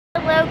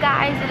Hello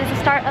guys, it is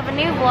the start of a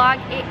new vlog.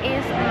 It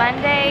is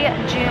Monday,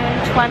 June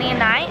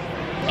 29th,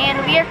 and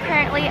we are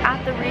currently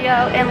at the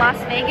Rio in Las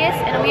Vegas,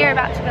 and we are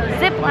about to go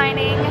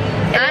ziplining.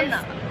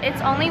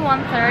 It's only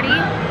 1:30,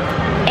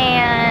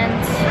 and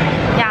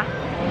yeah,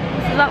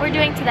 this is what we're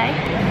doing today.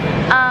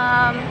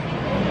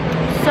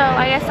 So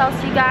I guess I'll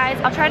see you guys.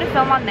 I'll try to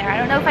film on there. I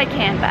don't know if I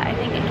can, but I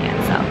think I can,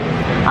 so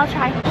I'll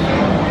try.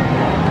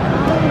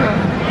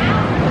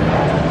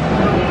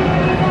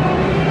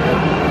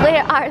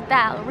 Where art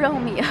thou,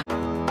 Romeo?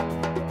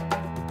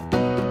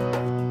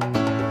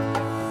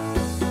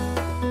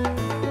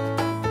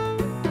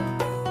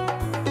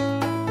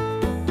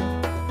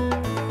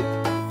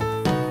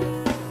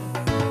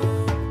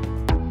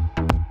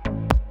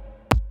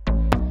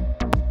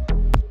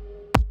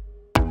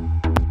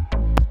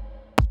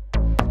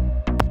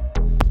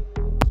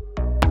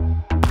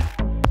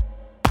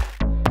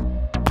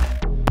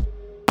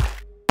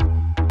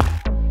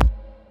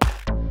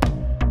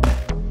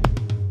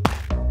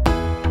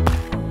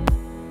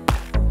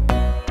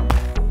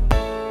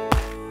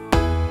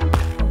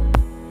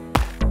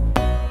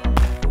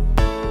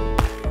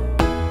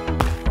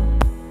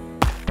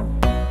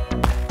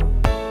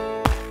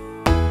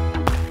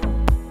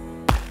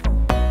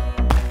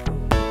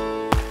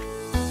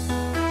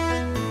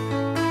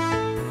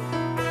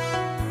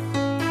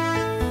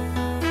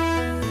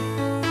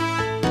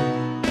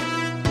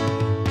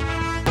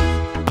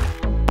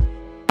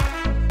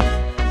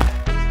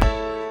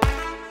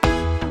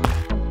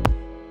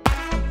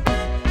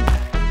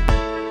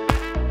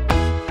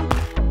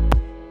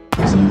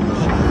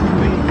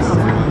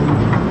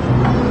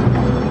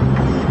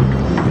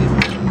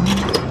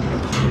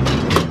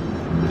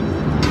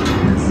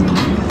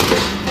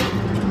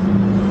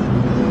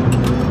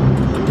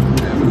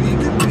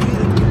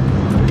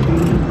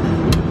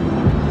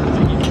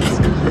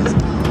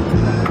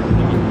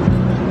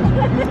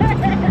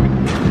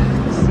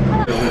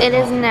 It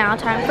is now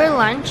time for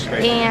lunch,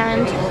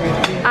 and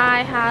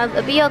I have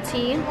a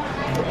BLT,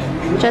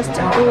 just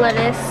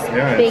lettuce,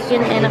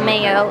 bacon, and a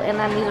mayo, and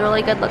then these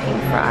really good looking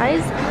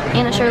fries,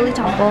 and a Shirley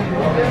Temple.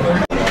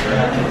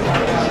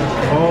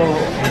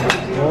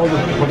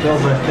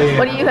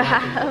 What do you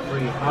have?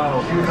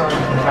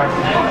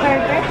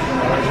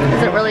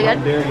 Is it really good?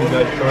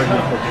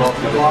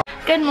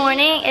 Good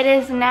morning. It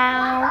is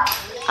now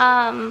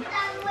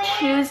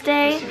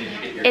Tuesday.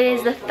 It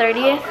is the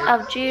 30th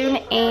of June,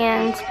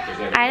 and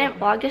I didn't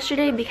vlog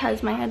yesterday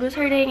because my head was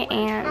hurting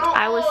and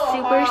I was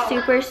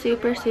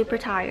super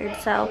tired,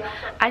 so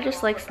I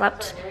just like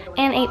slept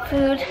and ate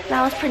food.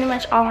 That was pretty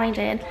much all I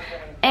did.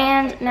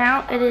 And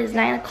now it is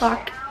 9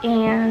 o'clock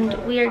and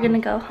we are gonna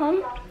go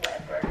home,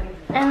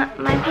 and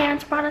my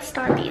parents brought us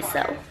Starbies,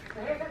 so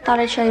thought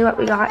I'd show you what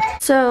we got.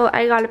 So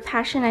I got a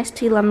passion iced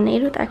tea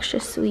lemonade with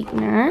extra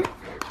sweetener.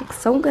 Looks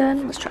so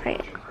good. Let's try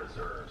it.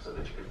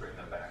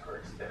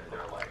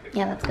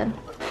 Yeah, that's good.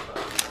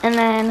 And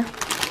then,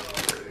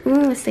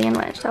 ooh, a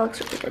sandwich. That looks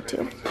really good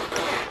too.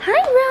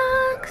 Hi,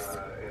 Rox.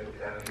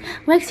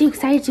 Rex, you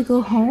excited to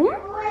go home?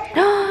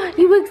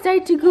 You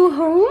excited to go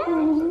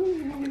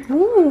home?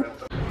 Ooh.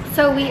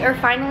 So we are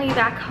finally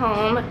back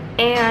home,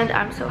 and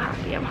I'm so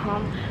happy I'm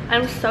home.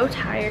 I'm so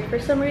tired for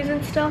some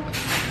reason still.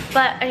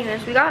 But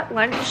anyways, we got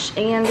lunch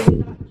and we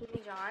got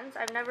Jimmy John's.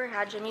 I've never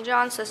had Jimmy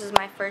John's, so this is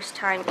my first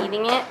time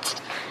eating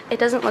it. It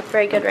doesn't look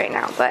very good right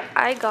now, but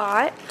I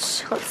got,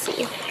 let's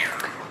see.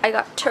 I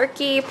got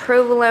turkey,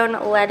 provolone,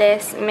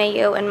 lettuce,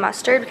 mayo, and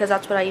mustard because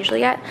that's what I usually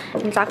get.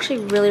 And it's actually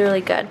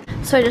really good.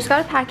 So I just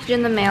got a package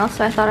in the mail,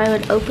 so I thought I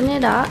would open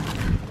it up.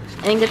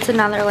 I think it's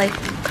another like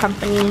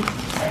company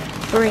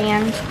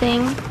brand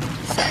thing.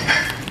 So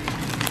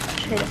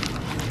try to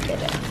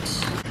get it.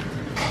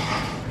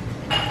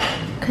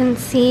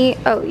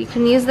 Oh, you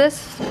can use this.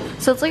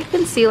 So it's like a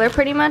concealer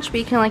pretty much, but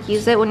you can like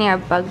use it when you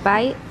have bug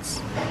bites,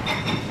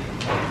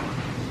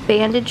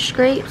 bandage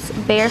scrapes,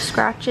 bear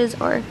scratches,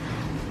 or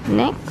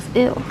nicks.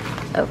 Ew.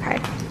 Okay.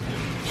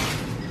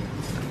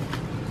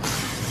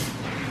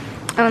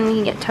 And then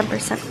you can get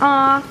 10%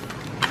 off.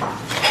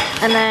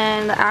 And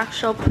then the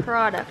actual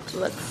product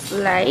looks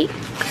like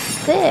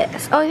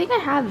this. Oh, I think I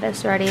have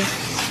this already,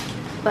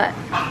 but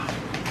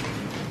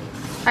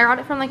I got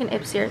it from like an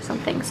Ipsy or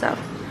something, so.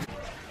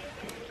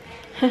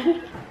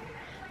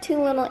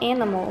 Two little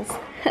animals.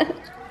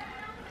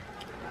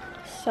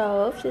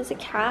 So there's a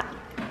cat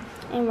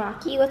and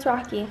Rocky. What's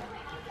Rocky?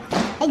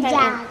 A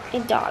dog. A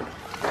dog.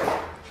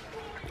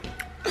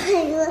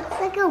 It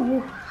looks like a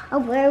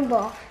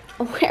werewolf.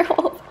 A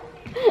werewolf.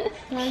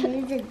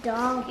 It's a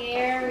dog.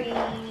 Scary.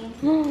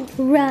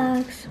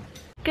 Rocks.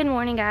 Good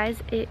morning,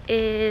 guys. It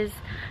is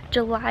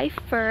July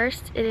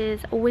 1st. It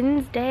is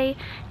Wednesday,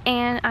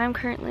 and I'm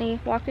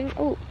currently walking.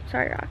 Oh,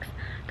 sorry, Rocks.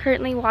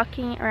 Currently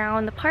walking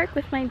around the park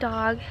with my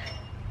dog,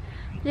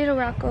 little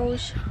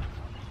Rockos.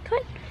 Come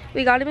on.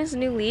 We got him his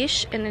new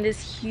leash, and it is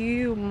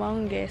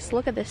humongous.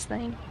 Look at this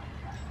thing.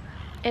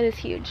 It is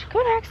huge.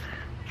 Come on, Rex.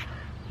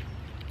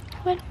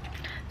 Come on.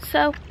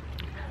 So,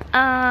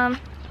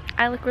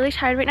 I look really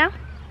tired right now.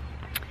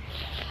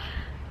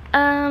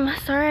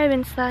 Sorry I've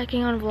been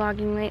slacking on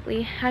vlogging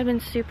lately. I've been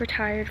super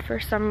tired for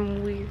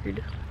some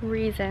weird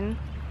reason.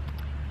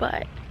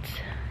 But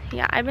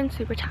yeah, I've been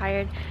super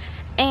tired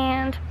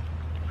and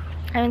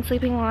I've been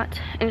sleeping a lot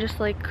and just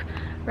like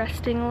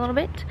resting a little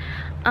bit.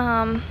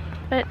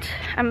 But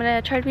I'm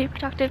gonna try to be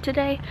productive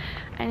today.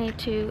 I need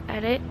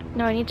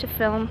to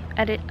film,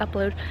 edit,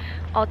 upload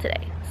all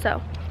today.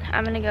 So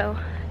I'm gonna go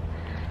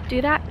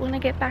do that when I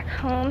get back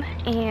home,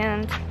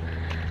 and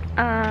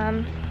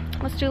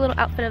let's do a little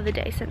outfit of the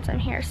day since I'm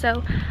here.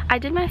 So I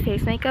did my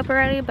face makeup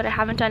already, but I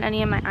haven't done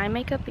any of my eye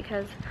makeup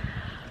because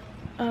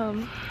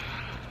I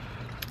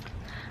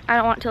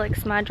don't want to like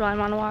smudge while I'm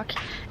on a walk.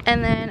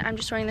 And then I'm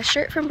just wearing the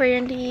shirt from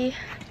Brandy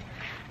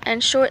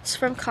and shorts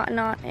from Cotton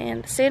On,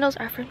 and the sandals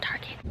are from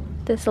Target.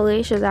 This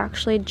leash is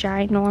actually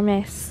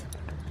ginormous.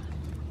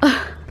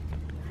 I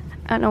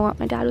don't know what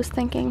my dad was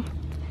thinking.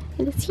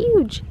 It is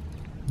huge.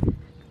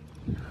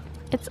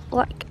 It's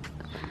like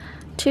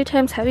 2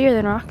 times heavier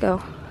than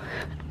Rocco.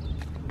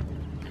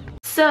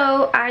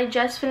 So I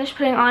just finished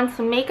putting on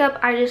some makeup.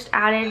 I just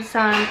added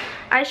some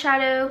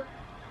eyeshadow,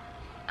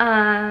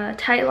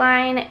 tight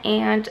line,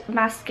 and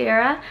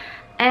mascara.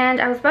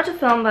 And I was about to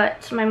film,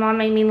 but my mom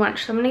made me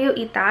lunch, so I'm gonna go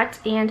eat that.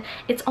 And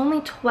it's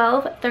only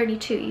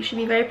 12:32. You should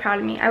be very proud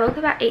of me. I woke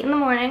up at 8 in the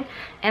morning,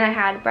 and I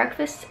had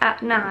breakfast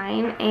at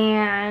 9,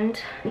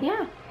 and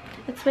yeah,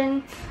 it's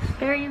been a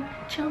very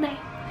chill day.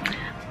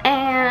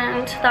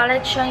 And thought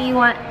I'd show you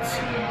what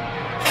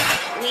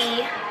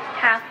we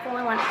have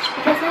for lunch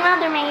because my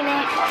mother made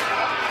it.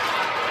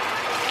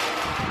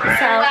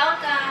 So, you're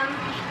welcome.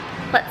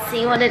 Let's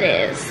see what it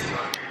is.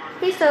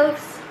 Hey,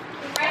 Sophs.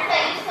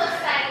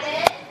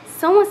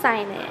 So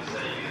excited.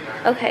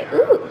 Okay,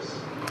 ooh.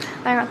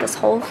 I got this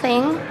whole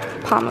thing.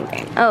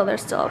 Pomegranate. Oh, they're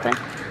still open.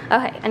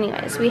 Okay,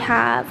 anyways, we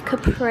have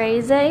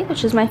caprese,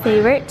 which is my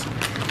favorite.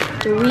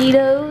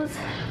 Doritos,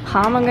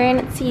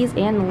 pomegranate seeds,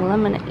 and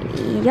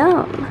lemonade.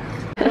 Yum.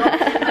 Put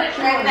it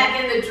right back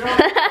in the drawer.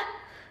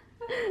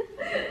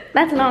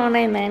 That's not what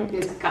I meant.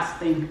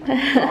 Disgusting.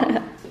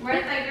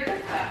 Right, like you're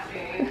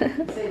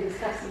disgusting. Say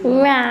disgusting.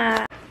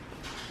 Wow.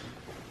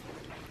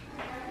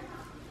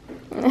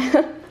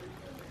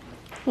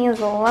 He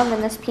is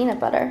loving this peanut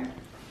butter.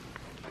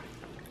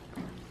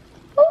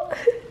 Oh,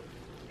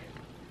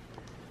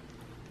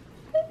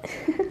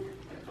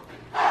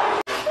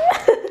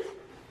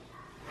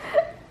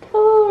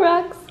 oh,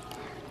 Rox,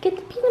 get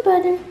the peanut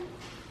butter.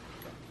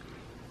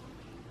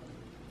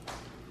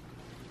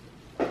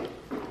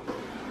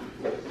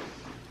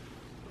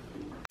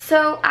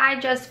 So I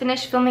just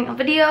finished filming a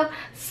video,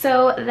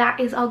 so that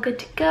is all good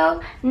to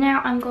go. Now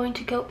I'm going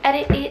to go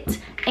edit it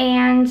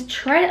and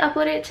try to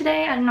upload it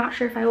today. I'm not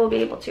sure if I will be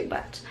able to,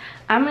 but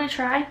I'm gonna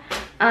try.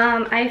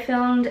 I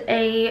filmed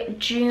a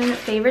June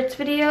favorites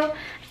video,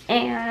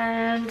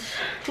 and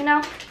you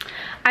know,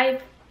 I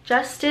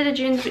just did a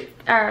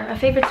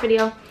favorites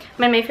video.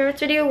 My May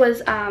favorites video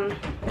was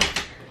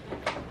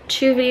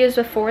 2 videos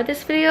before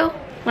this video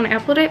when I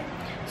uploaded it,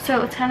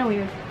 so it's kind of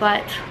weird,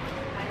 but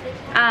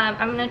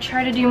I'm gonna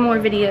try to do more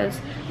videos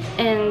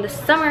in the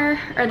summer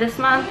or this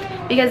month,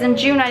 because in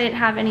June I didn't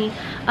have any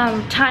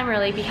time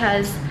really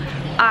because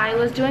I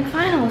was doing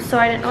finals, so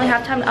I didn't really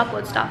have time to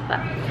upload stuff. But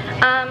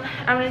I'm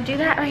gonna do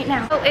that right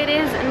now. So it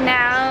is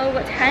now,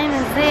 what time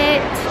is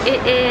it?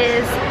 It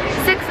is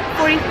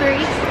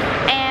 6:43,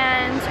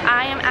 and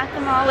I am at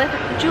the mall with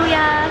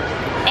Julia,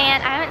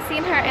 and I haven't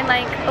seen her in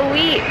like a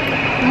week.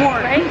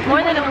 More, right?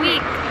 More than a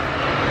week.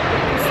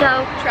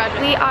 So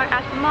we are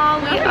at the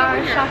mall, we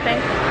are shopping.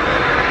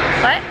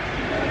 What?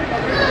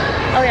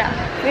 Oh yeah,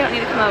 we don't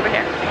need to come over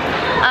here.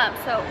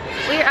 So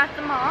we are at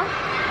the mall,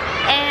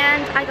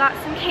 and I got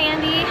some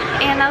candy,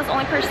 and that was the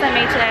only purchase I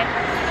made today.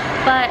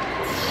 But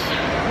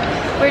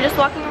we're just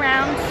walking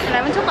around. And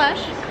I went to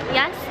Lush.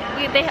 Yes,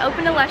 they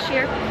opened a Lush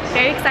here.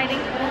 Very exciting.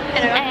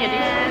 And I got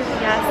candy.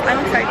 Yes, I'm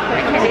excited for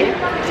my candy.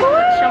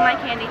 Show my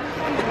candy.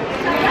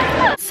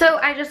 So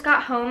I just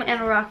got home,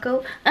 and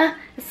Rocco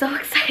is so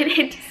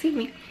excited to see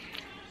me.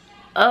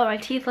 Oh, my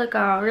teeth look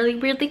really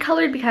weirdly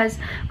colored because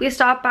we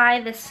stopped by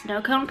this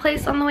snow cone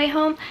place on the way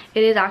home.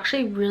 It is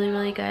actually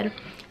really good.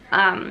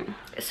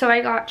 So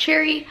I got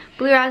cherry,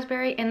 blue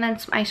raspberry, and then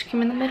some ice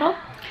cream in the middle.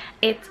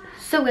 It's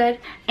so good.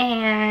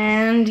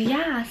 And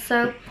yeah,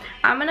 so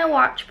I'm gonna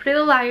watch Pretty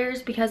Little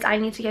Liars because I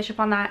need to catch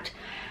up on that.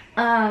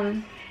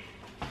 And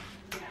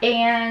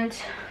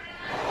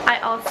I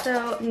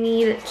also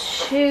need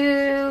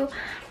to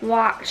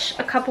watch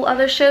a couple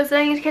other shows that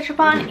I need to catch up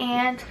on,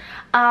 and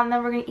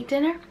then we're gonna eat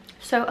dinner.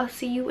 So I'll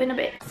see you in a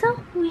bit.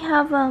 So we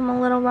have a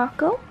little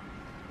Rocco.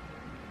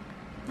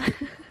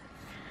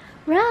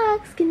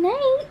 Rox, good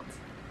night.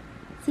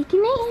 Say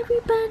good night,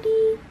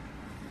 everybody.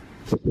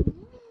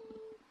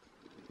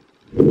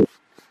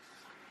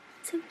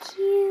 So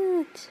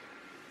cute.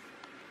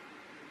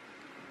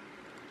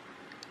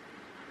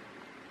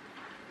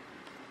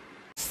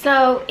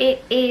 So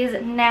it is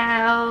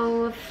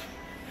now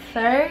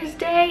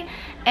Thursday,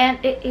 and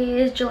it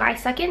is July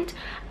 2nd.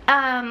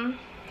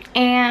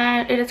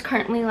 And it is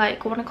currently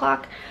like 1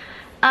 o'clock.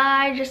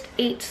 I just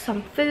ate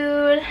some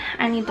food.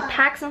 I need to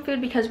pack some food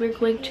because we're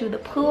going to the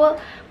pool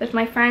with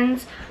my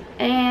friends.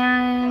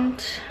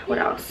 And what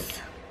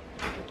else?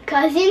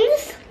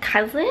 Cousins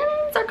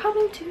Are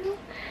coming too.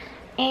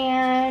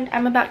 And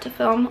I'm about to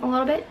film a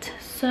little bit,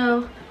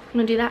 so I'm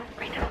gonna do that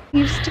right now.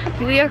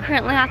 We are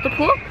currently at the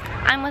pool.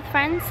 I'm with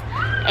friends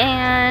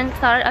and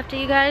thought I'd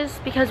update you guys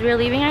because we're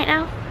leaving right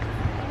now.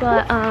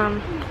 But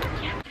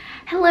yeah.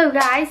 Hello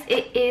guys,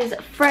 it is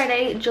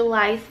Friday,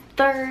 July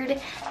 3rd,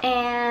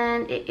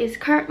 and it is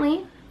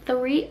currently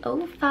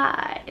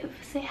 3:05.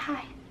 Say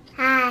hi.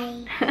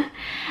 Hi.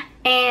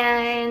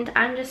 And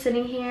I'm just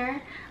sitting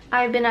here.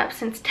 I've been up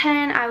since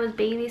 10. I was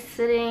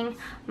babysitting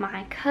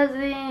my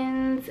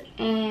cousins,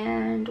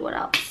 and what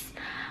else?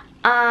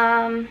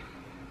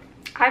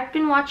 I've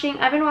been watching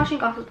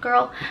Gossip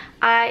Girl.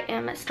 I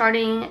am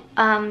starting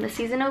the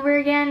season over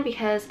again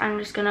because I'm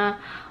just gonna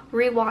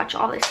rewatch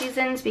all the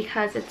seasons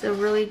because it's a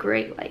really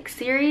great like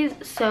series.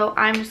 So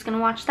I'm just gonna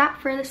watch that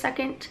for the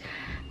second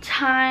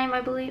time, I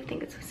believe. I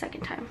think it's the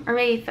second time, or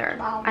maybe third.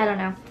 I don't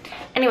know.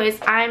 Anyways,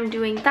 I'm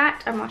doing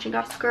that. I'm watching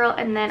Gossip Girl,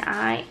 and then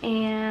I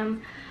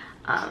am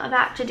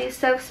about to do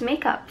Soph's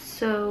makeup.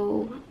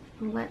 So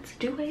let's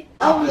do it.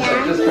 Oh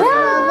yeah.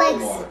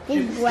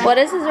 What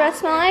does his breath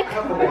smell like?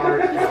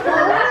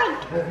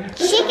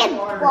 Chicken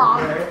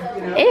broth.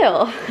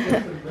 Ew.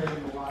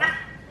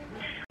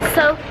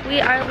 So we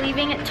are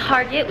leaving at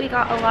Target. We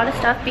got a lot of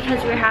stuff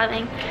because we're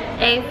having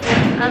a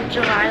 4th of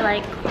July,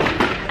 like,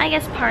 I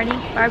guess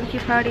barbecue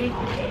party.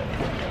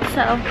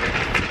 So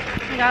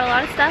we got a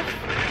lot of stuff,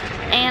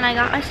 and I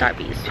got my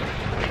Starbies.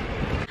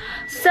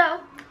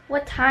 So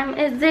what time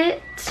is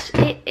it?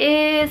 It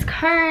is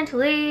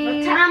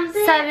currently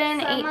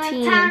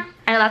 7:18.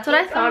 That's what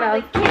I thought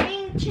of.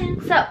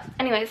 So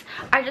anyways,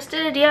 I just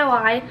did a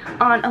DIY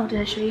on, oh,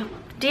 did I show you?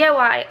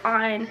 DIY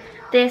on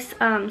this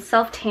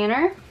self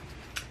tanner.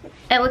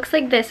 It looks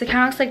like this. It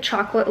kind of looks like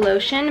chocolate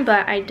lotion,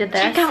 but I did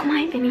this. Check out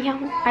my video.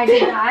 I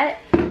did that.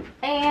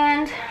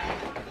 And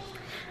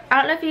I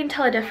don't know if you can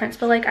tell a difference,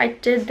 but like I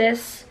did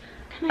this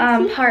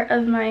part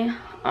of my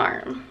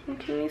arm.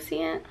 Can you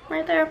see it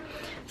right there?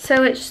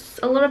 So it's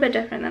a little bit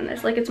different than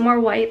this. Like it's more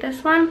white,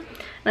 this one.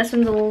 This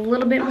one's a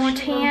little bit more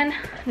tan.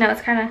 No,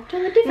 it's kind of,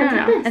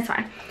 no, it's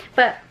fine.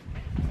 But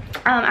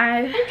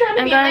I'm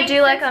gonna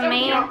do like a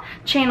main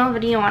channel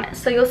video on it,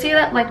 so you'll see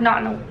that like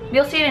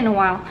you'll see it in a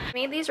while. I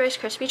made these Rice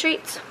Krispie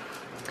treats,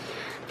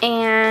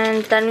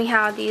 and then we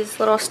have these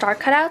little star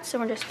cutouts,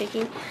 and we're just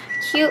making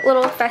cute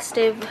little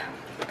festive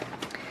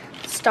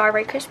star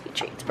Rice Krispie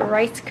treats.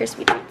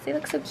 They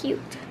look so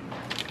cute.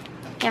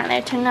 Yeah,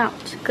 they turned out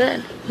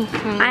good.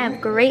 I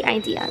have great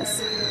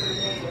ideas.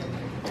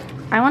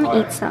 I want to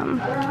eat some.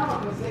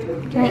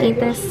 Can I eat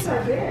this?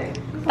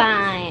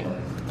 Fine.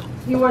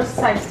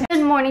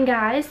 Good morning,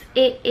 guys.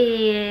 It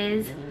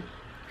is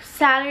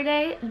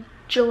Saturday,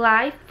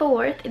 July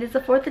 4th. It is the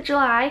 4th of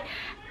July,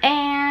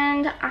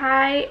 and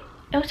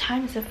what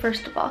time is it,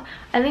 first of all?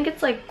 I think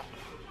it's like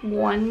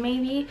 1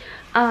 maybe.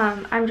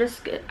 I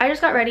just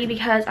got ready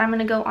because I'm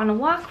gonna go on a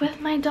walk with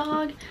my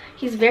dog.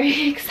 He's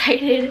very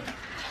excited.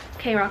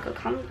 Okay, Rocco,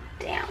 calm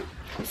down.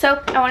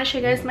 So I want to show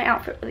you guys my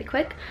outfit really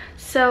quick.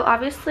 So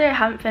obviously I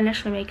haven't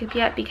finished my makeup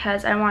yet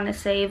because I want to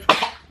save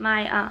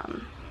my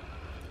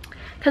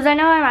because I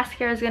know my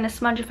mascara is going to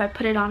smudge if I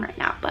put it on right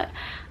now, but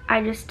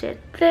I just did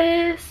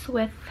this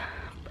with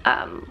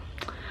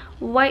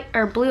white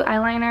or blue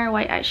eyeliner,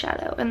 white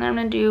eyeshadow, and then I'm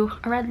going to do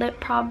a red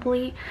lip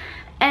probably,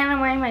 and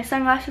I'm wearing my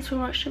sunglasses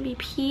from Ocean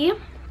BP.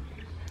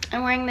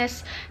 I'm wearing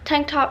this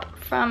tank top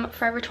from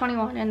Forever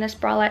 21, and this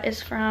bralette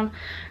is from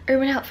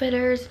Urban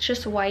Outfitters. It's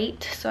just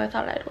white, so I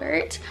thought I'd wear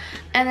it.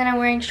 And then I'm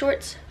wearing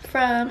shorts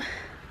from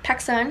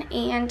PacSun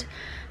and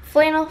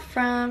flannel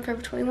from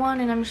Forever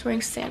 21, and I'm just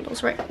wearing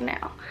sandals right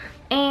now.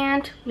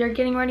 And we are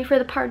getting ready for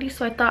the party,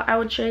 so I thought I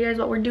would show you guys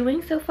what we're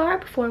doing so far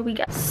before we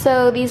go.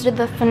 So these are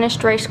the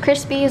finished Rice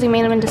Krispies. We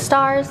made them into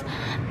stars,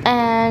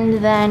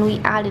 and then we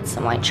added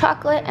some white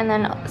chocolate, and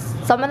then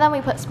some of them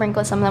we put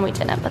sprinkles, some of them we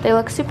didn't, but they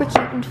look super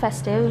cute and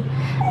festive.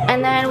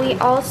 And then we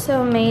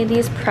also made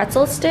these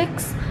pretzel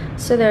sticks.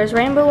 So there's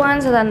rainbow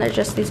ones, and then there's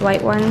just these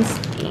white ones,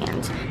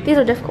 and these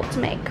are difficult to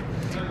make.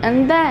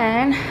 And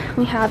then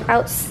we have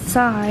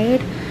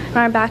outside in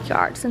our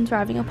backyard, since we're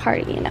having a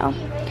party, you know.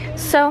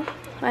 So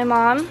my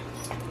mom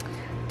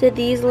did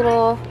these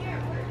little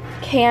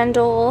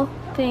candle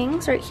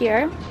things right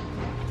here.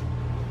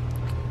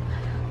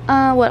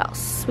 What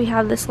else? We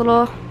have this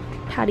little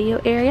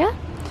patio area,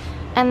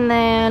 and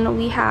then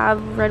we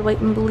have red, white,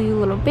 and blue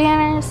little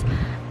banners,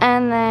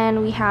 and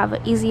then we have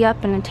an easy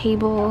up and a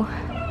table,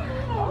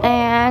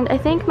 and I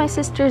think my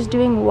sister's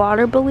doing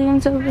water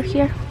balloons over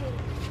here.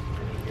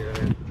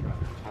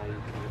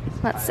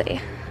 Let's see.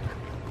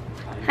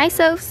 Hi,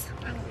 Sophs.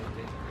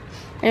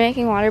 Are you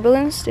making water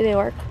balloons? Do they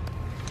work?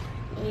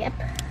 Yep.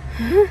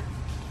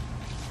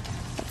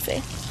 Let's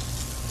see.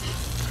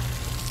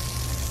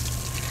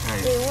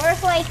 Nice. They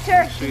work like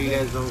turkey. Make sure you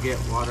guys don't get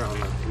water on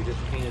them. We just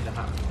painted the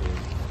house.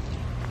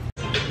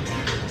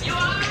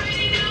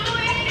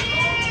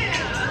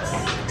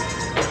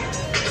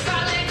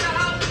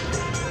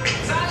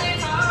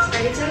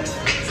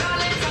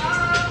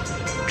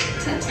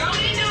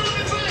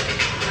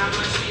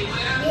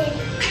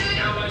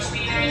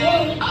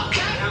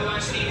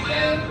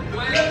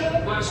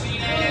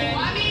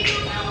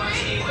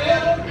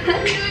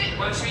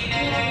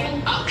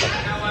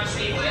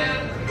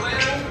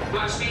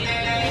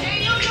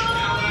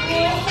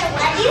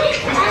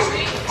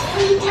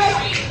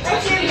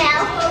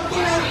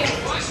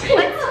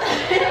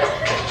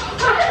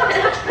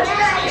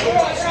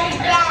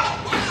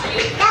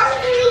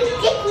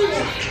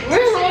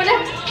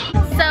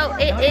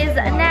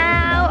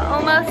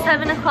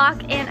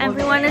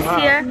 everyone is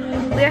here.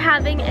 We're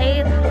having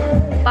a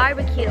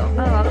barbecue.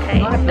 Oh, okay.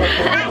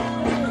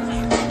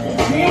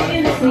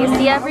 You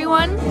see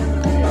everyone?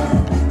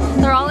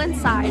 They're all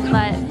inside,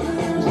 but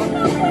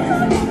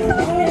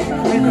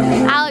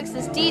Alex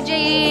is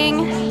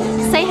DJing.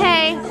 Say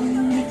hey.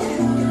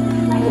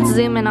 Let's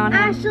zoom in on him.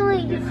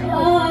 Ashley.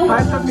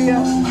 Hi,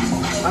 Sophia.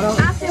 Hello.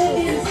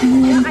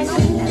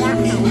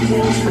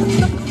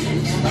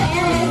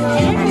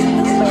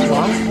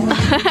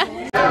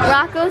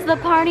 Rocco's the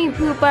party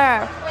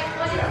pooper.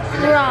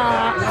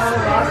 Rocks.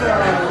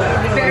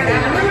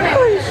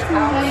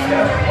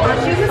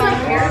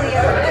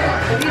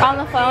 On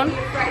the phone,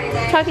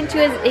 talking to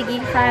his Iggy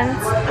friends.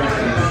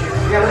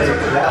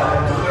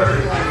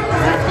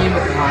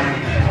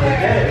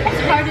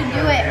 It's hard to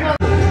do it.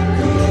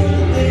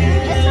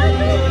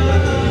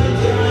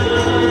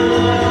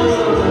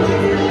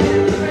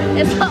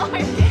 It's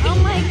hard. Oh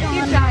my god.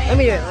 You're trying. Let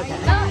me do it. Okay.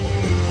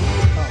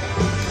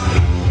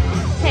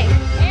 Hey,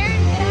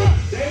 Aaron,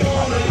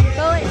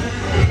 go in.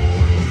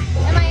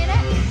 Am I in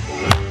it?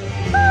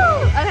 Woo!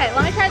 Okay,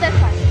 let me try this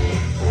one.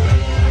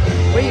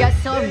 Wait, you guys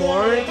still have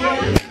more?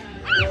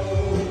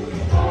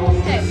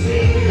 Okay,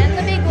 then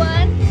the big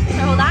one.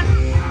 So hold on.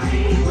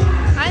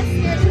 I'm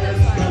scared to this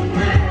one.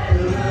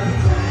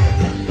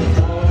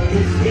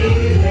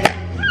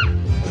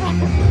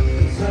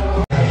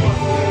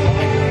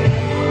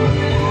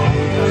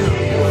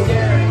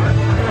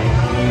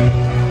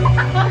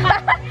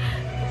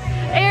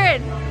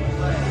 Aaron,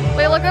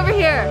 wait, look over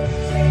here.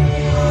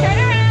 Turn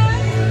around.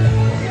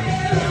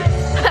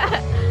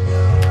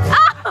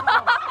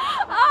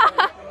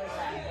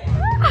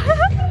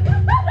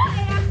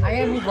 I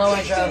gotta move low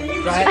and go.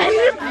 Right?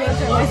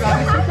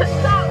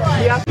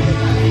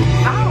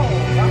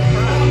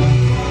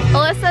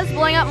 Alyssa's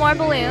blowing up more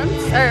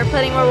balloons, or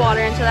putting more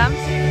water into them.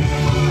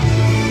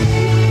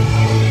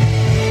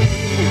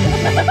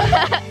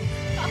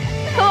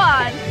 Come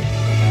on.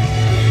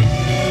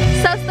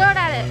 So throw it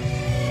at it.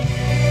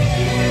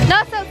 No,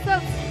 so.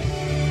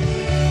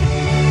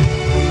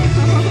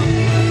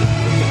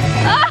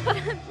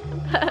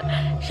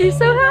 She's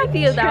so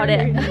happy about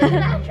it.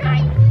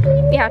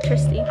 Yeah,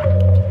 Tristy.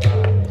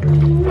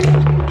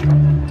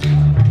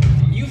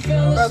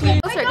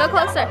 Closer, go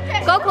closer.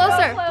 Go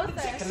closer.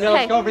 No,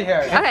 let's go over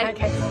here.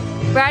 Okay.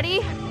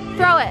 Ready?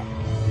 Throw it.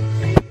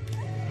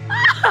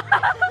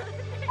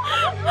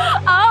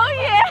 Oh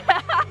yeah!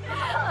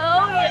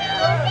 Oh yeah!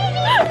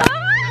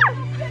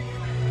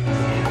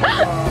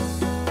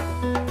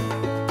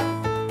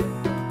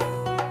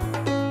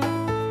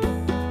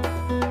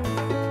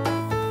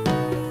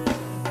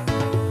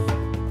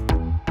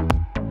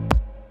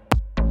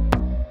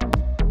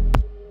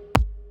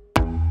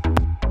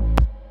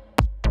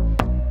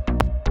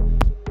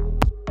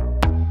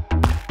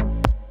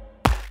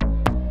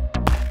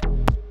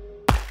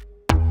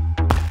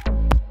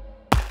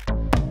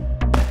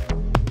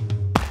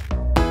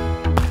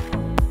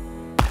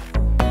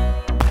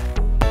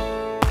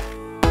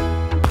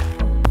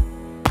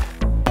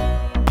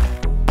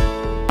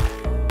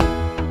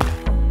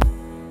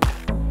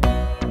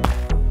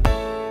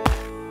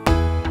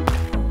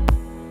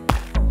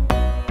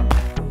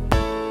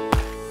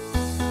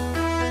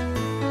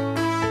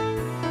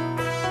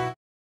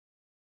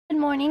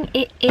 Morning.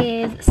 It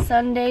is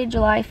Sunday,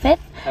 July 5th.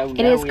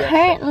 It is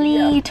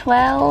currently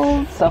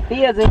 12:01.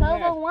 Sophia's in here.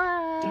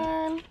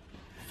 12:01.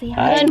 See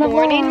how Good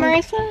morning,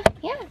 Marissa.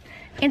 Yeah.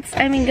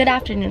 I mean, good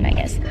afternoon, I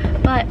guess.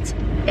 But,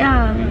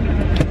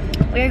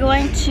 we're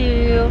going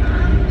to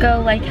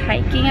go, like,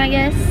 hiking, I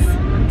guess,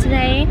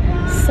 today.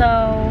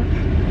 So,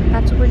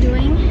 that's what we're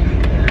doing.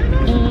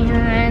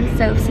 And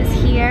Sophs is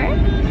here.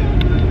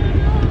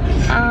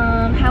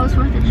 How was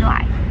 4th of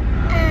July?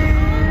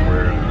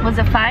 Was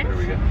it fun?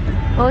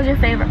 What was your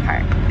favorite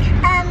part?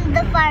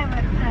 The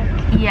firework park.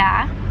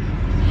 Yeah.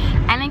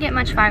 I didn't get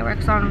much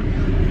fireworks on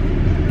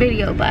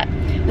video, but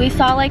we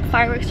saw like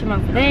fireworks from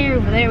over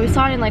there. We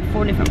saw it in like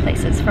 4 different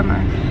places from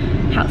our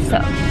house, so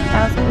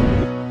that was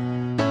cool.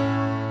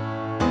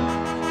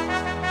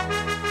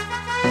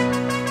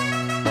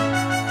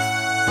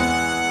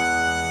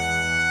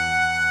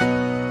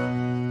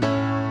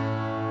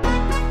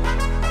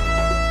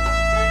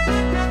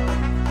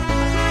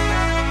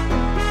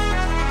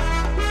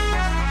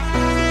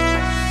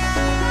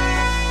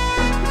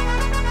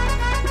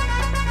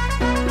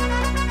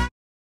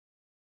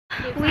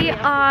 We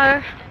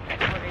are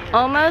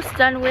almost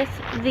done with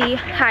the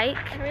hike,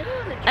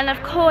 and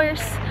of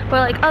course we're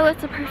like, oh,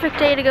 it's a perfect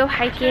day to go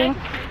hiking.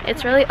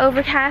 It's really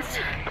overcast.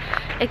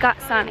 It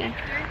got sunny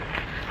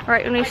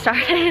right when we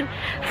started,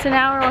 so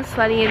now we're all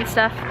sweaty and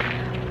stuff,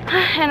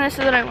 and this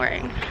is what I'm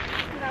wearing,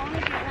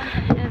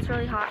 and it's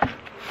really hot.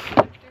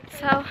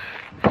 So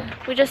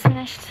we just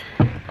finished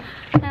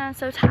and I'm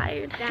so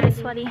tired and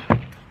sweaty,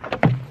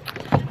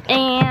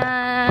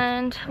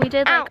 and we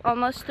did like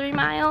almost 3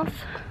 miles.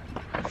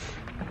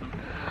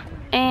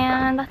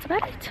 And that's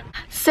about it.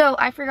 So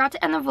I forgot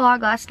to end the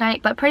vlog last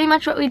night, but pretty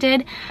much what we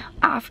did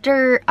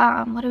after,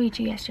 what did we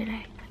do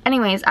yesterday?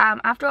 Anyways,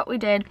 after what we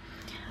did,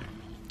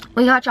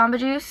 we got Jamba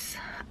Juice,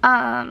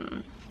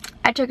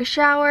 I took a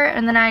shower,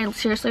 and then I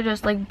seriously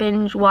just like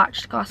binge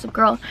watched Gossip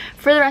Girl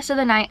for the rest of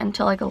the night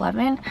until like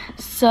 11.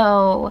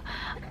 So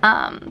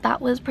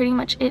that was pretty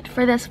much it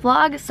for this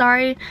vlog.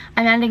 Sorry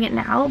I'm ending it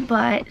now,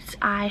 but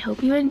I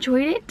hope you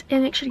enjoyed it,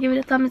 and make sure to give it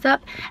a thumbs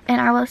up, and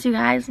I will see you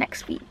guys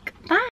next week. Bye.